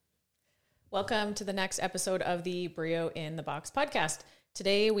Welcome to the next episode of the Brio in the Box podcast.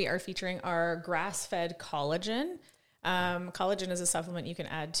 Today we are featuring our grass-fed collagen. Collagen is a supplement you can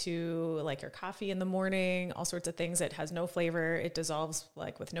add to like your coffee in the morning, all sorts of things. It has no flavor. It dissolves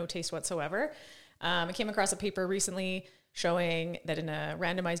like with no taste whatsoever. I came across a paper recently showing that in a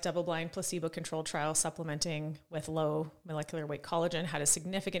randomized double-blind placebo-controlled trial, supplementing with low molecular weight collagen had a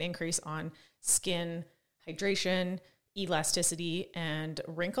significant increase on skin hydration, elasticity, and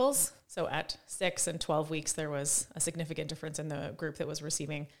wrinkles. So at 6 and 12 weeks, there was a significant difference in the group that was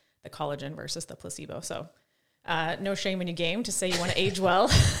receiving the collagen versus the placebo. So no shame in your game to say you want to age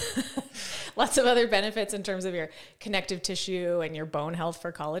well. Lots of other benefits in terms of your connective tissue and your bone health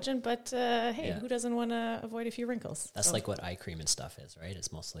for collagen. But hey, who doesn't want to avoid a few wrinkles? That's like what eye cream and stuff is, right?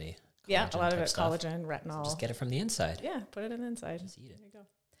 It's mostly a lot of it collagen, retinol. So just get it from the inside. Yeah, put it in the inside. Just eat it. There you go.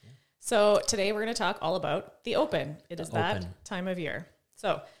 So today we're going to talk all about the Open. It is that time of year.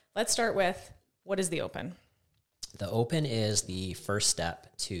 So let's start with, what is the Open? The Open is the first step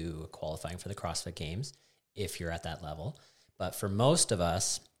to qualifying for the CrossFit Games, if you're at that level. But for most of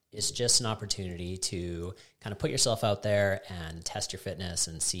us, it's just an opportunity to kind of put yourself out there and test your fitness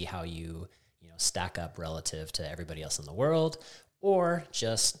and see how you stack up relative to everybody else in the world, or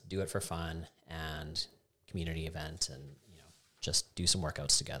just do it for fun and community event and just do some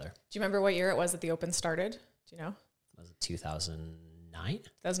workouts together. Do you remember what year it was that the Open started? Do you know? Was it 2009?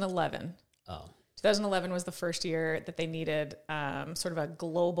 2011. Oh. 2011 was the first year that they needed sort of a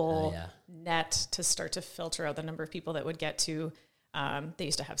global net to start to filter out the number of people that would get to. They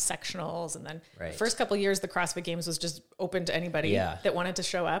used to have sectionals, and then the first couple of years, the CrossFit Games was just open to anybody that wanted to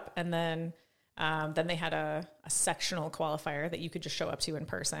show up. And then they had a sectional qualifier that you could just show up to in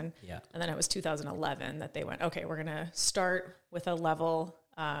person. Yeah. And then it was 2011 that they went, okay, we're going to start with a level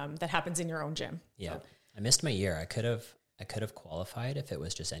that happens in your own gym. Yeah. So, I missed my year. I could have qualified if it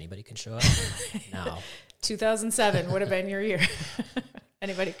was just anybody can show up. No. 2007 would have been your year.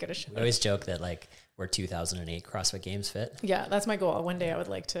 Anybody could have shown up. I always joke that we're 2008 CrossFit Games fit. Yeah, that's my goal. One day I would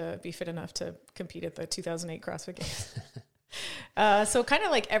like to be fit enough to compete at the 2008 CrossFit Games. So kind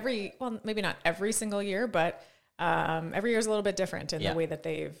of like maybe not every single year, but every year is a little bit different in the way that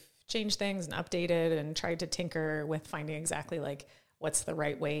they've changed things and updated and tried to tinker with finding exactly what's the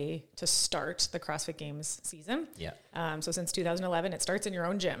right way to start the CrossFit Games season. Yeah. So since 2011, it starts in your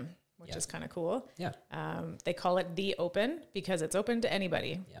own gym, which is kind of cool. Yeah. They call it the Open because it's open to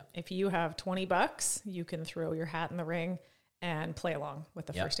anybody. Yeah. If you have $20, you can throw your hat in the ring and play along with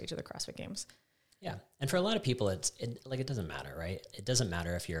the first stage of the CrossFit Games. Yeah. And for a lot of people, it doesn't matter, right? It doesn't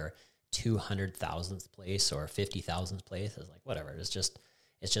matter if you're 200,000th place or 50,000th place. It's whatever. It's just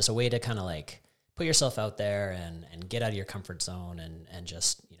a way to kind of put yourself out there and get out of your comfort zone and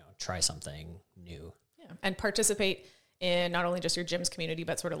just, try something new. Yeah. And participate in not only just your gym's community,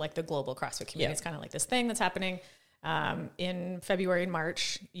 but sort of the global CrossFit community. Yeah. It's kind of this thing that's happening in February and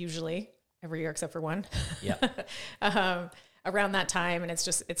March, usually every year except for one. Yeah. Around that time. And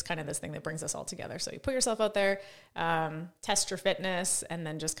it's kind of this thing that brings us all together. So you put yourself out there, test your fitness, and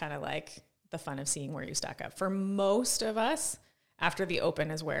then just kind of the fun of seeing where you stack up. For most of us, after the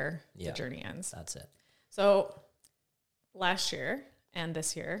Open is where the journey ends. That's it. So last year and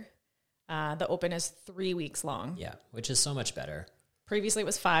this year, the Open is 3 weeks long. Yeah, which is so much better. Previously it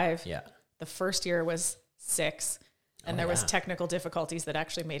was 5. Yeah. The first year was 6. And there was technical difficulties that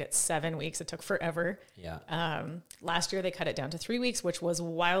actually made it 7 weeks. It took forever. Yeah. Last year they cut it down to 3 weeks, which was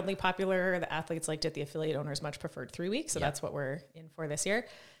wildly popular. The athletes liked it. The affiliate owners much preferred 3 weeks. So that's what we're in for this year.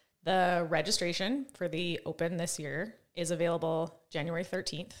 The registration for the Open this year is available January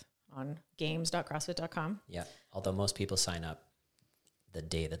 13th on games.crossfit.com. Yeah. Although most people sign up the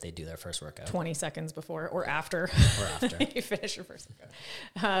day that they do their first workout. 20 seconds before or after. You finish your first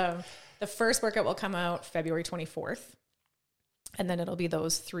workout. The first workout will come out February 24th. And then it'll be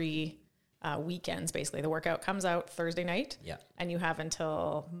those 3 weekends, basically. The workout comes out Thursday night. Yeah. And you have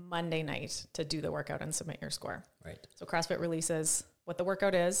until Monday night to do the workout and submit your score. Right. So CrossFit releases what the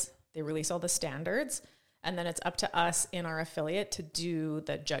workout is. They release all the standards. And then it's up to us in our affiliate to do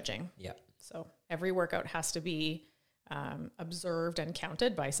the judging. Yeah. So every workout has to be observed and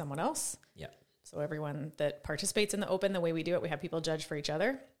counted by someone else. Yeah. So everyone that participates in the Open, the way we do it, we have people judge for each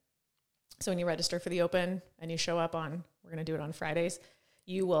other. So when you register for the Open and you show up we're going to do it on Fridays,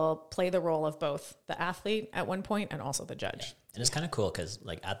 you will play the role of both the athlete at one point and also the judge. Yeah. And it's kind of cool because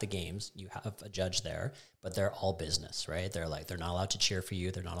at the games, you have a judge there, but they're all business, right? They're not allowed to cheer for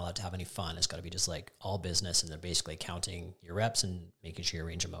you. They're not allowed to have any fun. It's got to be just all business. And they're basically counting your reps and making sure your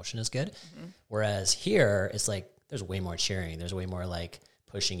range of motion is good. Mm-hmm. Whereas here, it's there's way more cheering. There's way more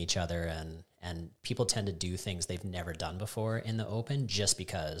pushing each other And people tend to do things they've never done before in the open just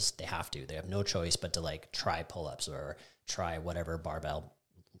because they have to. They have no choice but to like try pull-ups or try whatever barbell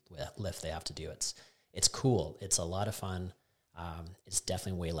lift they have to do. It's cool. It's a lot of fun. It's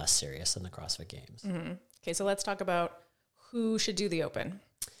definitely way less serious than the CrossFit Games. Mm-hmm. Okay, so let's talk about who should do the open.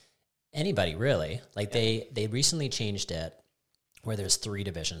 Anybody, really. Like they recently changed it where there's 3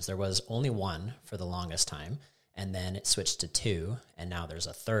 divisions. There was only 1 for the longest time, and then it switched to 2, and now there's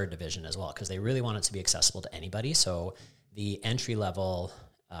a 3rd division as well because they really want it to be accessible to anybody. So the entry level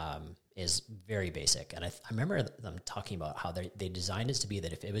is very basic. And I remember them talking about how they designed it to be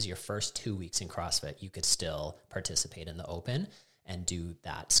that if it was your first 2 weeks in CrossFit, you could still participate in the open and do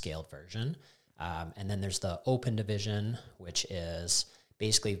that scaled version. And then there's the open division, which is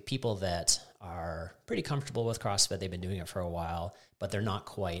basically people that are pretty comfortable with CrossFit. They've been doing it for a while, but they're not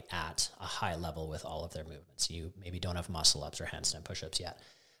quite at a high level with all of their movements. You maybe don't have muscle ups or handstand push-ups yet.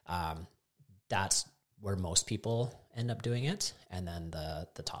 That's where most people end up doing it. And then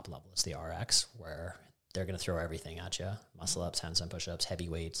the top level is the RX, where they're going to throw everything at you. Muscle ups, handstand push-ups, heavy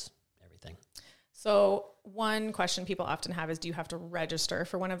weights, everything. So one question people often have is, do you have to register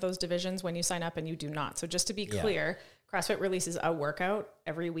for one of those divisions when you sign up? And you do not. So just to be clear, CrossFit releases a workout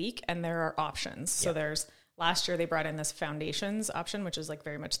every week and there are options. So there's, last year they brought in this foundations option, which is like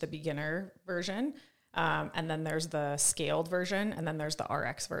very much the beginner version. And then there's the scaled version, and then there's the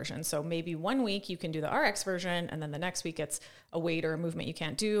RX version. So maybe one week you can do the RX version, and then the next week it's a weight or a movement you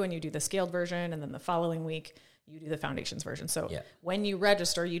can't do, and you do the scaled version, and then the following week you do the foundations version. So when you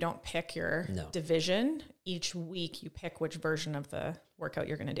register, you don't pick your division. Each week you pick which version of the workout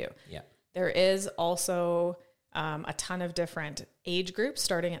you're going to do. Yeah. There is also a ton of different age groups.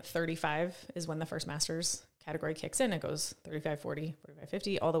 Starting at 35 is when the first Masters category kicks in. It goes 35, 40, 45,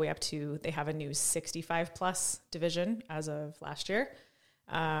 50, all the way up to, they have a new 65 plus division as of last year.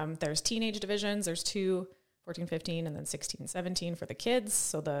 There's teenage divisions. There's 2, 14, 15, and then 16, 17 for the kids.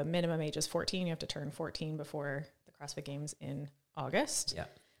 So the minimum age is 14. You have to turn 14 before the CrossFit Games in August. Yeah.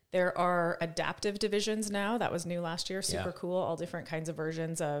 There are adaptive divisions now. That was new last year. Super cool. All different kinds of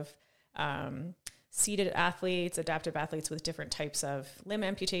versions of seated athletes, adaptive athletes with different types of limb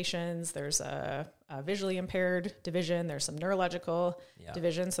amputations. There's a visually impaired division. There's some neurological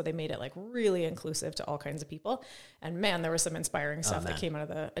divisions. So they made it like really inclusive to all kinds of people. And man, there was some inspiring stuff that came out of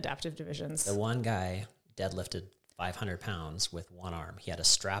the adaptive divisions. The one guy deadlifted 500 pounds with one arm. He had a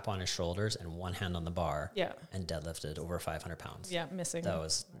strap on his shoulders and one hand on the bar and deadlifted over 500 pounds. Yeah, missing.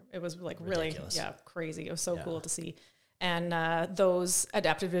 It was like ridiculous. Really, crazy. It was so cool to see. And those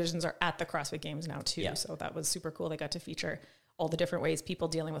adaptive divisions are at the CrossFit Games now too. Yeah. So that was super cool. They got to feature all the different ways people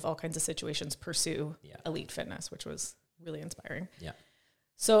dealing with all kinds of situations pursue elite fitness, which was really inspiring. Yeah.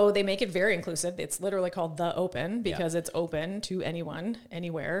 So they make it very inclusive. It's literally called The Open because it's open to anyone,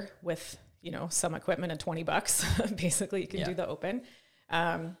 anywhere with, some equipment and $20. Basically, you can do The Open.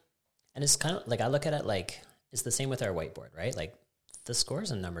 And it's kind of like, I look at it like it's the same with our whiteboard, right? Like the scores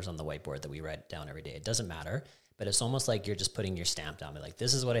and numbers on the whiteboard that we write down every day, it doesn't matter. But it's almost like you're just putting your stamp down. Like,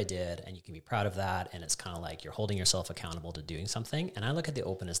 this is what I did, and you can be proud of that. And it's kind of like you're holding yourself accountable to doing something. And I look at the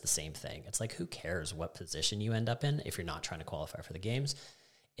open as the same thing. It's like, who cares what position you end up in if you're not trying to qualify for the games?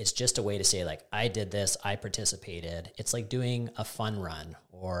 It's just a way to say, like, I did this, I participated. It's like doing a fun run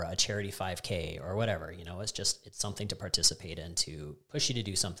or a charity 5K or whatever. It's something to participate in to push you to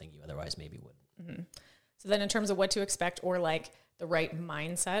do something you otherwise maybe wouldn't. Mm-hmm. So then in terms of what to expect or like the right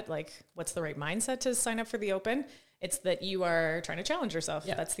mindset, like what's the right mindset to sign up for the open? It's that you are trying to challenge yourself.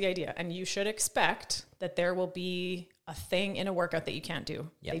 Yeah. That's the idea. And you should expect that there will be a thing in a workout that you can't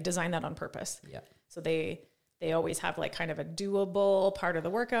do. Yep. They design that on purpose. Yeah. So they always have like kind of a doable part of the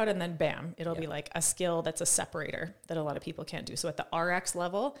workout, and then bam, it'll be like a skill that's a separator that a lot of people can't do. So at the RX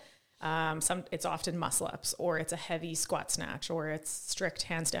level, it's often muscle ups, or it's a heavy squat snatch, or it's strict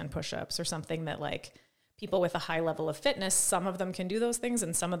handstand push-ups, or something that like people with a high level of fitness, some of them can do those things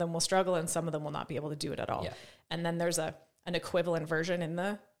and some of them will struggle and some of them will not be able to do it at all. Yeah. And then there's an equivalent version in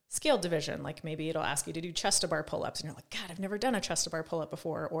the scaled division. Like maybe it'll ask you to do chest to bar pull-ups and you're like, God, I've never done a chest to bar pull-up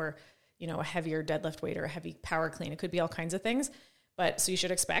before, or, a heavier deadlift weight or a heavy power clean. It could be all kinds of things. But so you should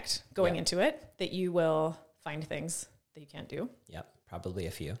expect going into it that you will find things that you can't do. Yep. Probably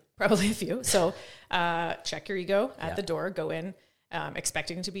a few. So check your ego at the door, go in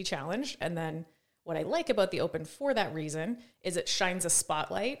expecting to be challenged. And then what I like about the open for that reason is it shines a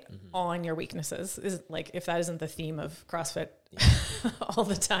spotlight on your weaknesses. Is like, if that isn't the theme of CrossFit all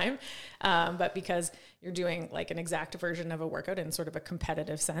the time, but because you're doing like an exact version of a workout in sort of a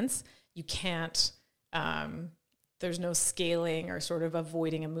competitive sense, you can't there's no scaling or sort of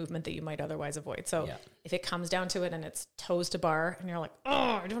avoiding a movement that you might otherwise avoid. So if it comes down to it and it's toes to bar and you're like,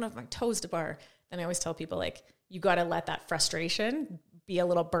 oh, I don't have my toes to bar, then I always tell people, like, you got to let that frustration be a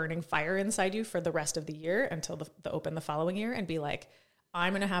little burning fire inside you for the rest of the year until the Open the following year, and be like,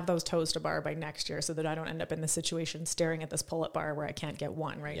 I'm going to have those toes to bar by next year so that I don't end up in the situation staring at this pull-up bar where I can't get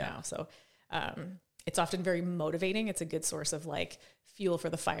one now. So it's often very motivating. It's a good source of like fuel for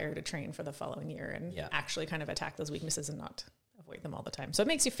the fire to train for the following year and actually kind of attack those weaknesses and not avoid them all the time. So it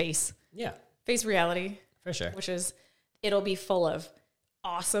makes you face reality, for sure, which is, it'll be full of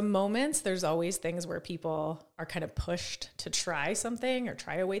awesome moments. There's always things where people are kind of pushed to try something or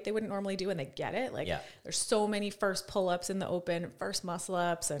try a weight they wouldn't normally do, and they get it. Like there's so many first pull-ups in the Open, first muscle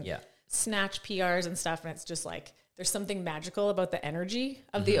ups, and snatch PRs and stuff. And it's just like, there's something magical about the energy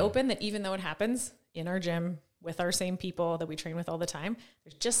of the Open that, even though it happens in our gym with our same people that we train with all the time,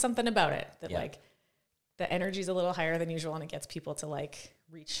 there's just something about it that like the energy is a little higher than usual, and it gets people to like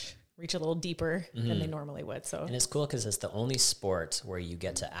reach a little deeper than they normally would. So, and it's cool because it's the only sport where you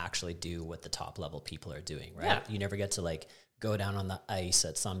get to actually do what the top level people are doing, right? You never get to like go down on the ice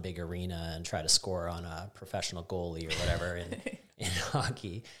at some big arena and try to score on a professional goalie or whatever in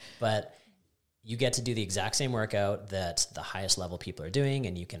hockey, but you get to do the exact same workout that the highest level people are doing,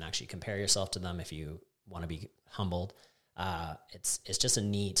 and you can actually compare yourself to them if you want to be humbled. It's just a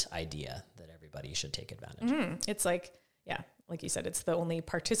neat idea that everybody should take advantage of. It's like, like you said, it's the only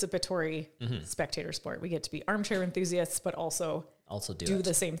participatory spectator sport. We get to be armchair enthusiasts, but also do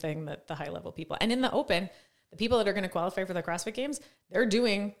the same thing that the high level people. And in the Open, the people that are going to qualify for the CrossFit Games, they're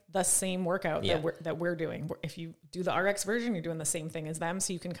doing the same workout that we're doing. If you do the RX version, you're doing the same thing as them.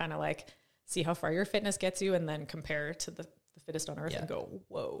 So you can kind of like see how far your fitness gets you, and then compare to the fittest on earth and go,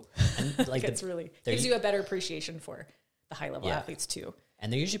 whoa. And like it's really gives you a better appreciation for the high level athletes too.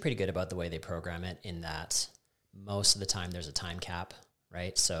 And they're usually pretty good about the way they program it, in that most of the time there's a time cap,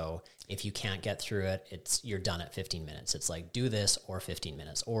 right? So if you can't get through it, you're done at 15 minutes. It's like, do this or 15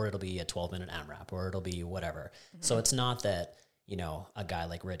 minutes, or it'll be a 12-minute AMRAP, or it'll be whatever. So it's not that, you know, a guy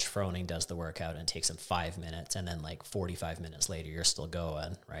like Rich Froning does the workout and it takes him 5 minutes, and then like 45 minutes later you're still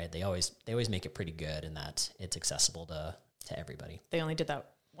going, right? They always make it pretty good in that it's accessible to everybody. They only did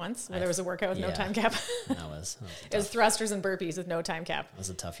that once, where there was a workout with no time cap. That was it was thrusters and burpees with no time cap. That was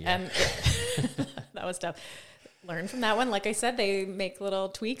a tough year. And that was tough. Learn from that one. Like I said, they make little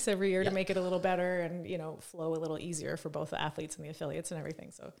tweaks every year to make it a little better and, you know, flow a little easier for both the athletes and the affiliates and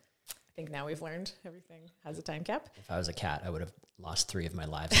everything. So I think now we've learned everything has a time cap. If I was a cat, I would have lost 3 of my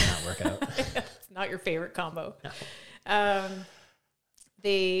lives in that workout. It's not your favorite combo. No.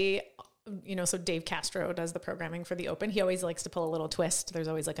 So Dave Castro does the programming for the Open. He always likes to pull a little twist. There's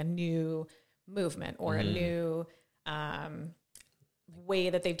always like a new movement or a new way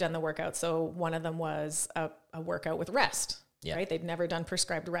that they've done the workout. So one of them was a workout with rest, right? They'd never done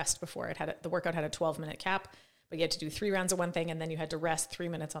prescribed rest before. The workout had a 12-minute cap, but you had to do 3 rounds of one thing, and then you had to rest 3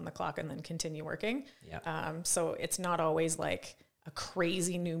 minutes on the clock and then continue working. So it's not always like a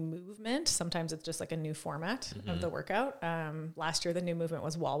crazy new movement. Sometimes it's just like a new format of the workout. Last year, the new movement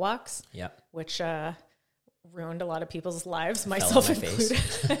was wall walks, which ruined a lot of people's lives, myself included.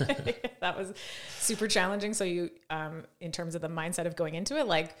 That was super challenging. So you, in terms of the mindset of going into it,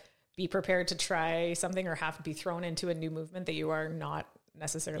 like be prepared to try something or have to be thrown into a new movement that you are not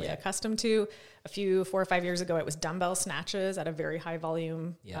necessarily accustomed to. 4 or 5 years ago, it was dumbbell snatches at a very high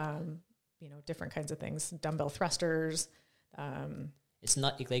volume, different kinds of things, dumbbell thrusters. It's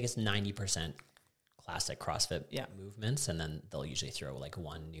not like it's 90% classic CrossFit movements, and then they'll usually throw like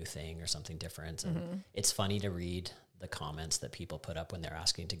one new thing or something different. And it's funny to read the comments that people put up when they're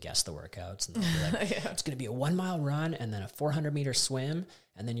asking to guess the workouts, and they'll be like, it's going to be a 1 mile run and then a 400-meter swim,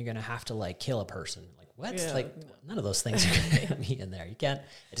 and then you're going to have to like kill a person. Like what? Like none of those things are going to be in there. You can't.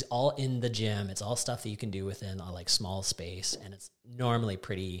 It's all in the gym. It's all stuff that you can do within a like small space, and it's normally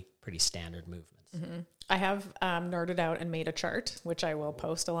pretty standard movements. I have nerded out and made a chart, which I will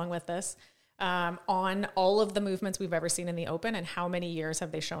post along with this, on all of the movements we've ever seen in the Open and how many years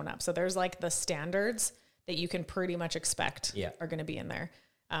have they shown up. So there's like the standards that you can pretty much expect are going to be in there.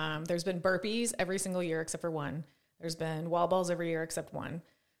 There's been burpees every single year except for one. There's been wall balls every year except one.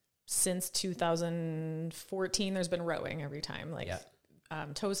 Since 2014, there's been rowing every time. Like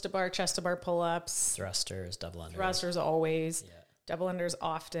toes to bar, chest to bar pull-ups. Thrusters, double unders. Thrusters always. Double unders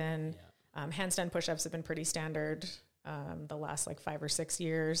often. Handstand push-ups have been pretty standard the last like 5 or 6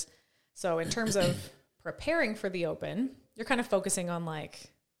 years. So in terms of preparing for the Open, you're kind of focusing on like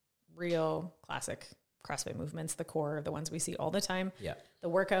real classic CrossFit movements, the core, the ones we see all the time. The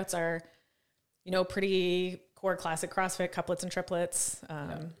workouts are, pretty core classic CrossFit, couplets and triplets,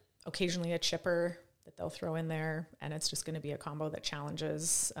 occasionally a chipper that they'll throw in there. And it's just going to be a combo that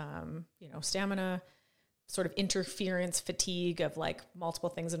challenges, stamina, sort of interference fatigue of like multiple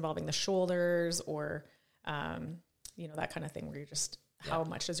things involving the shoulders or, that kind of thing where you're just, how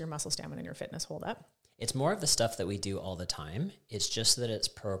much does your muscle stamina and your fitness hold up? It's more of the stuff that we do all the time. It's just that it's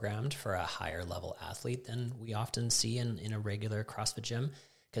programmed for a higher level athlete than we often see in a regular CrossFit gym,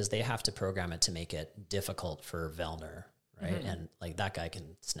 because they have to program it to make it difficult for Vellner, right? Mm-hmm. And like that guy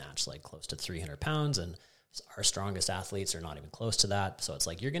can snatch like close to 300 pounds, and our strongest athletes are not even close to that. So it's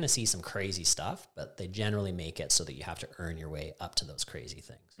like, you're going to see some crazy stuff, but they generally make it so that you have to earn your way up to those crazy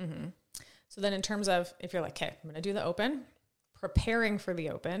things. Mm-hmm. So then in terms of, if you're like, okay, I'm going to do the open, preparing for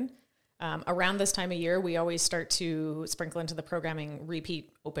the open, around this time of year, we always start to sprinkle into the programming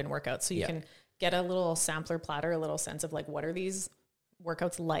repeat open workouts. So you can get a little sampler platter, a little sense of like, what are these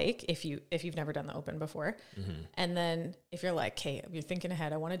workouts like if you've never done the open before. Mm-hmm. And then if you're like, okay, you're thinking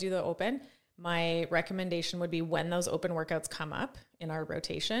ahead, I want to do the open. My recommendation would be when those open workouts come up in our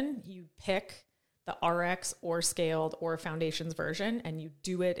rotation, you pick the RX or scaled or foundations version and you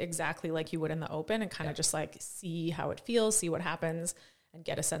do it exactly like you would in the open and kind of just like see how it feels, see what happens, and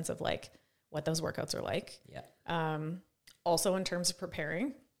get a sense of like what those workouts are like. Yeah. Also in terms of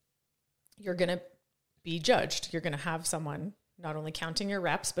preparing, you're going to be judged. You're going to have someone not only counting your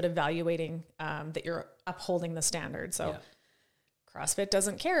reps, but evaluating that you're upholding the standard. So CrossFit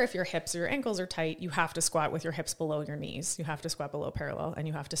doesn't care if your hips or your ankles are tight. You have to squat with your hips below your knees. You have to squat below parallel and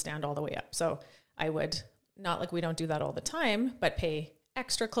you have to stand all the way up. So I would, not like we don't do that all the time, but pay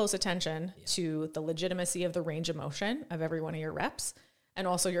extra close attention to the legitimacy of the range of motion of every one of your reps. And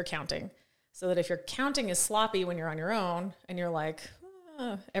also your counting, so that if your counting is sloppy when you're on your own and you're like,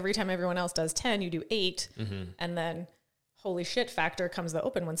 every time everyone else does 10, you do 8. Mm-hmm. And then holy shit factor comes the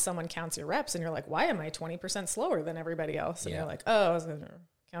open when someone counts your reps and you're like, why am I 20% slower than everybody else? And you're like,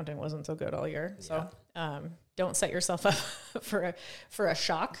 counting wasn't so good all year. So don't set yourself up for a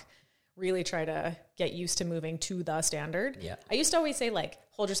shock. Really try to get used to moving to the standard. Yeah. I used to always say like,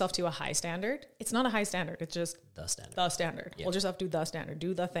 hold yourself to a high standard. It's not a high standard. It's just the standard. Yeah. Hold yourself to the standard,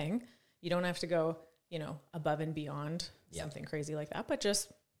 do the thing. You don't have to go, above and beyond something crazy like that, but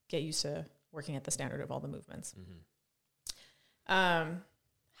just get used to working at the standard of all the movements. Mm-hmm.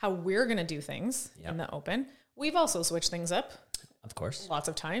 How we're going to do things in the open. We've also switched things up. Of course. Lots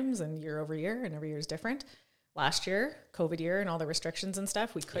of times and year over year, and every year is different. Last year, COVID year and all the restrictions and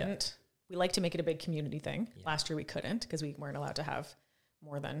stuff, we couldn't. We like to make it a big community thing. Yeah. Last year we couldn't because we weren't allowed to have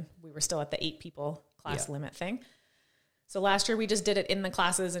more than, we were still at the 8 people class limit thing. So last year we just did it in the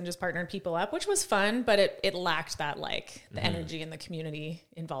classes and just partnered people up, which was fun, but it lacked that like the energy and the community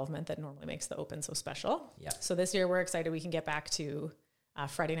involvement that normally makes the open so special. Yeah. So this year we're excited we can get back to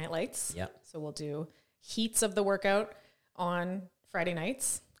Friday night lights. Yeah. So we'll do heats of the workout on Friday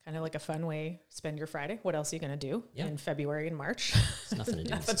nights. Kind of like a fun way to spend your Friday. What else are you going to do in February and March? There's nothing to do.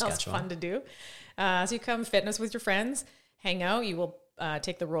 Nothing else fun to do. So you come fitness with your friends, hang out. You will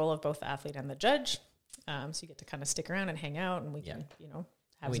take the role of both the athlete and the judge. So you get to kind of stick around and hang out, and we can,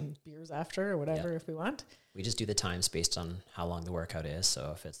 have some beers after or whatever if we want. We just do the times based on how long the workout is.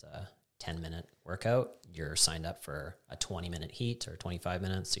 So if it's a 10-minute workout, you're signed up for a 20-minute heat or 25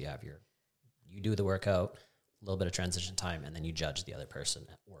 minutes. So you do the workout, a little bit of transition time, and then you judge the other person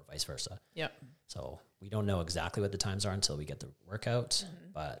or vice versa. Yep. So we don't know exactly what the times are until we get the workout,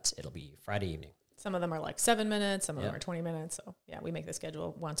 but it'll be Friday evening. Some of them are like 7 minutes. Some of them are 20 minutes. So we make the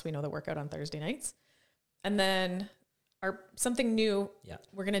schedule once we know the workout on Thursday nights. And then something new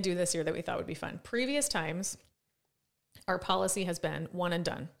we're going to do this year that we thought would be fun. Previous times, our policy has been one and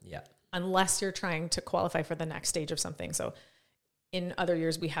done. Yeah. Unless you're trying to qualify for the next stage of something. So in other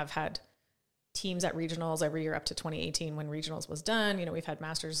years, we have had teams at regionals every year up to 2018 when regionals was done. We've had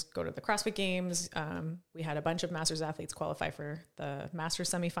masters go to the CrossFit Games. We had a bunch of masters athletes qualify for the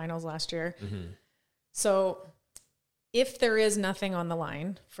masters semifinals last year. Mm-hmm. So if there is nothing on the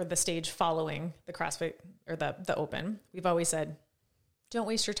line for the stage following the CrossFit or the open, we've always said, don't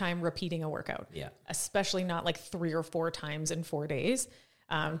waste your time repeating a workout. Yeah. Especially not like 3 or 4 times in 4 days.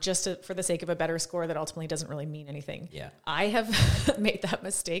 For the sake of a better score that ultimately doesn't really mean anything. Yeah. I have made that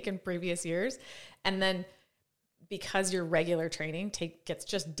mistake in previous years. And then because your regular training gets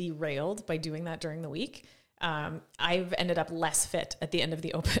just derailed by doing that during the week, I've ended up less fit at the end of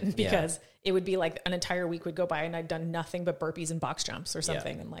the open because it would be like an entire week would go by and I'd done nothing but burpees and box jumps or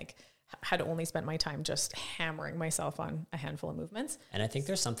something. And like had only spent my time just hammering myself on a handful of movements. And I think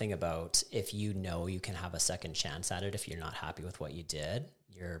there's something about if you can have a second chance at it, if you're not happy with what you did,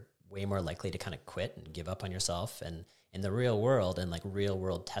 you're way more likely to kind of quit and give up on yourself. And in the real world and like real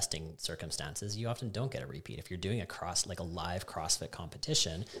world testing circumstances, you often don't get a repeat. If you're doing a live CrossFit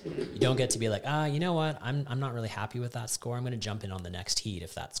competition, you don't get to be like, you know what? I'm not really happy with that score. I'm going to jump in on the next heat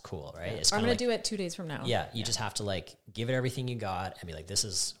if that's cool, right? Or I'm going to do it 2 days from now. Yeah, you just have to like give it everything you got and be like, this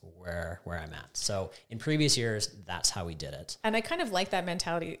is where I'm at. So in previous years, that's how we did it. And I kind of like that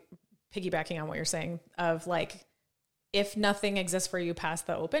mentality, piggybacking on what you're saying, of like, if nothing exists for you past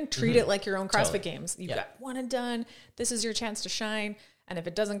the open, treat it like your own CrossFit Games. You've got one and done. This is your chance to shine. And if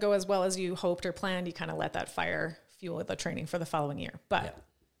it doesn't go as well as you hoped or planned, you kind of let that fire fuel the training for the following year. But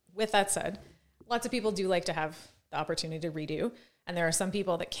with that said, lots of people do like to have the opportunity to redo. And there are some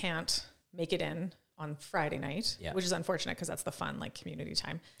people that can't make it in on Friday night, which is unfortunate because that's the fun, like community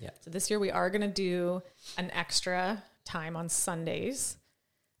time. So this year we are going to do an extra time on Sundays.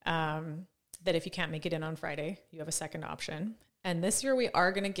 That if you can't make it in on Friday, you have a second option. And this year we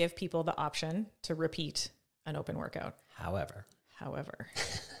are going to give people the option to repeat an open workout. However,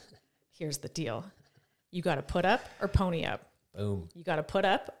 here's the deal. You got to put up or pony up. Boom. You got to put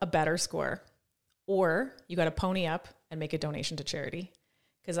up a better score, or you got to pony up and make a donation to charity.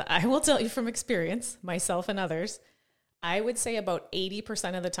 Because I will tell you from experience, myself and others, I would say about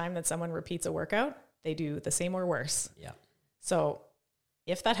 80% of the time that someone repeats a workout, they do the same or worse. Yeah. So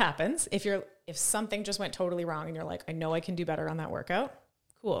if that happens, if something just went totally wrong and you're like, I know I can do better on that workout,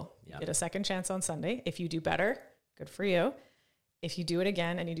 cool. You get a second chance on Sunday. If you do better, good for you. If you do it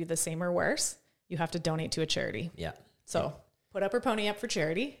again and you do the same or worse, you have to donate to a charity. Yeah. So put up or pony up for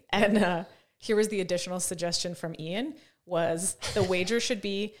charity. And here was the additional suggestion from Ian was the wager should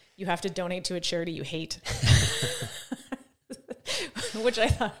be you have to donate to a charity you hate. Which I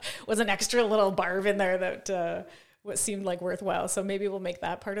thought was an extra little barb in there that what seemed like worthwhile. So maybe we'll make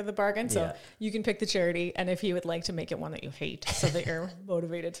that part of the bargain. So you can pick the charity, and if you would like to make it one that you hate so that you're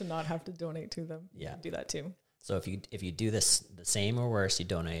motivated to not have to donate to them, you can do that too. So if you do this the same or worse, you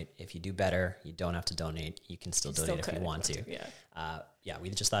donate. If you do better, you don't have to donate. You can still donate if you want to. We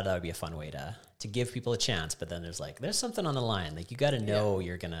just thought that would be a fun way to give people a chance. But then there's something on the line. Like you got to know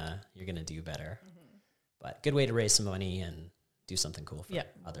you're gonna do better. Mm-hmm. But good way to raise some money and do something cool for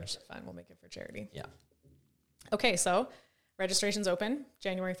others. Fun. We'll make it for charity. Yeah. Okay, so registration's open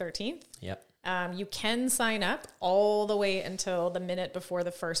January 13th. Yep. You can sign up all the way until the minute before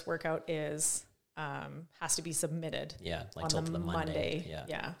the first workout has to be submitted. Yeah, like on till the the Monday.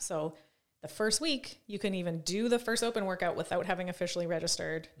 Yeah. So the first week, you can even do the first open workout without having officially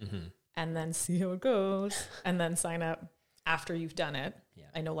registered, and then see how it goes, and then sign up after you've done it. Yeah.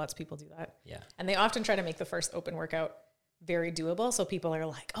 I know lots of people do that. Yeah. And they often try to make the first open workout very doable, so people are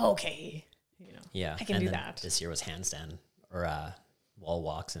like, okay, I can do that. This year was handstand or wall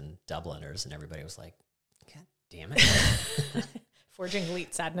walks and double unders, and everybody was like, God damn it. Forging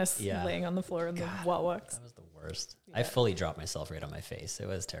elite sadness, laying on the floor in the wall walks. That was the worst. Yeah. I fully dropped myself right on my face. It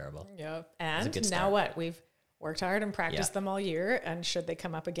was terrible. Yeah. And now what? We've worked hard and practiced them all year, and should they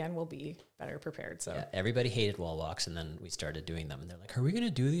come up again, we'll be better prepared. So everybody hated wall walks, and then we started doing them, and they're like, are we going to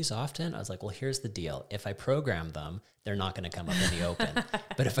do these often? I was like, well, here's the deal. If I program them, they're not going to come up in the open.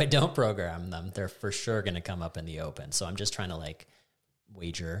 But if I don't program them, they're for sure going to come up in the open. So I'm just trying to like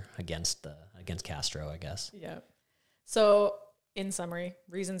wager against Castro, I guess. Yeah. So in summary,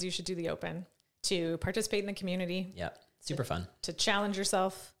 reasons you should do the open: to participate in the community. Yeah. Super fun. To challenge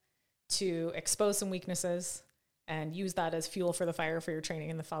yourself, to expose some weaknesses, and use that as fuel for the fire for your training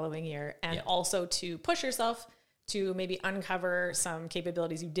in the following year. And also to push yourself to maybe uncover some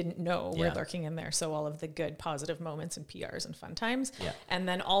capabilities you didn't know were lurking in there. So all of the good, positive moments and PRs and fun times. Yeah. And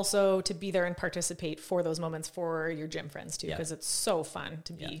then also to be there and participate for those moments for your gym friends too, because it's so fun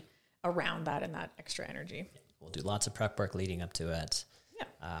to be around that and that extra energy. We'll do lots of prep work leading up to it.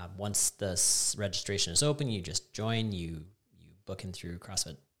 Yeah. Once this registration is open, you just join, you book in through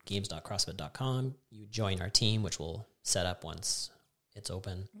CrossFitGames.CrossFit.com. You join our team, which we'll set up once it's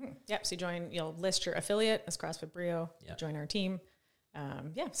open. Mm-hmm. Yep. So you'll list your affiliate as CrossFit Brio, join our team.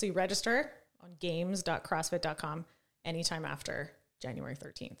 So you register on games.crossfit.com anytime after January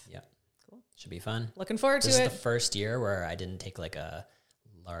 13th. Yeah. Cool. Should be fun. Looking forward to it. This is the first year where I didn't take like a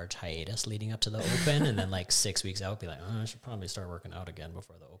large hiatus leading up to the open, and then like 6 weeks out be like, I should probably start working out again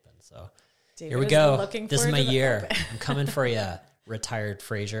before the open. So David here we go. This is my year. I'm coming for you, retired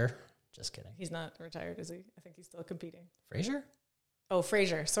Fraser. Just kidding. He's not retired, is he? I think he's still competing. Fraser? Oh,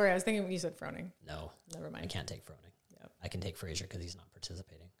 Fraser. Sorry, I was thinking you said Froning. No. Never mind. I can't take Froning. Yep. I can take Fraser because he's not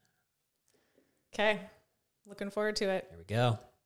participating. Okay. Looking forward to it. Here we go.